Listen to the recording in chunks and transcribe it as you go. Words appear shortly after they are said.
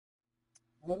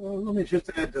Let me just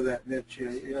add to that, Mitch.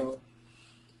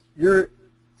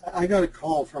 I got a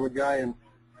call from a guy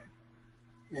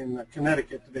in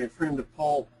Connecticut today, a friend of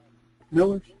Paul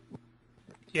Miller's.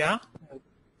 Yeah.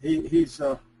 He's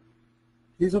a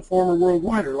former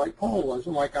worldwider, like Paul was,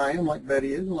 and like I am, like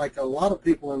Betty is, and like a lot of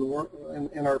people in the world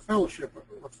in our fellowship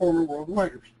are former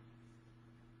worldwiders.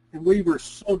 And we were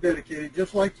so dedicated,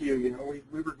 just like you.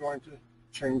 We were going to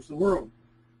change the world.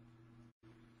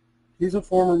 He's a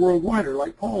former worldwider,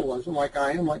 like Paul was, and like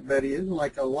I am, like Betty is, and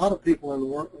like a lot of people in the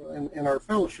world in our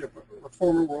fellowship are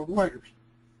former worldwiders.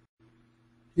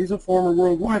 He's a former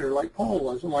worldwider, like Paul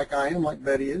was, and like I am, like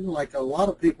Betty is, and like a lot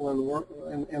of people in the world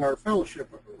in our fellowship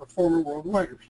are former worldwiders.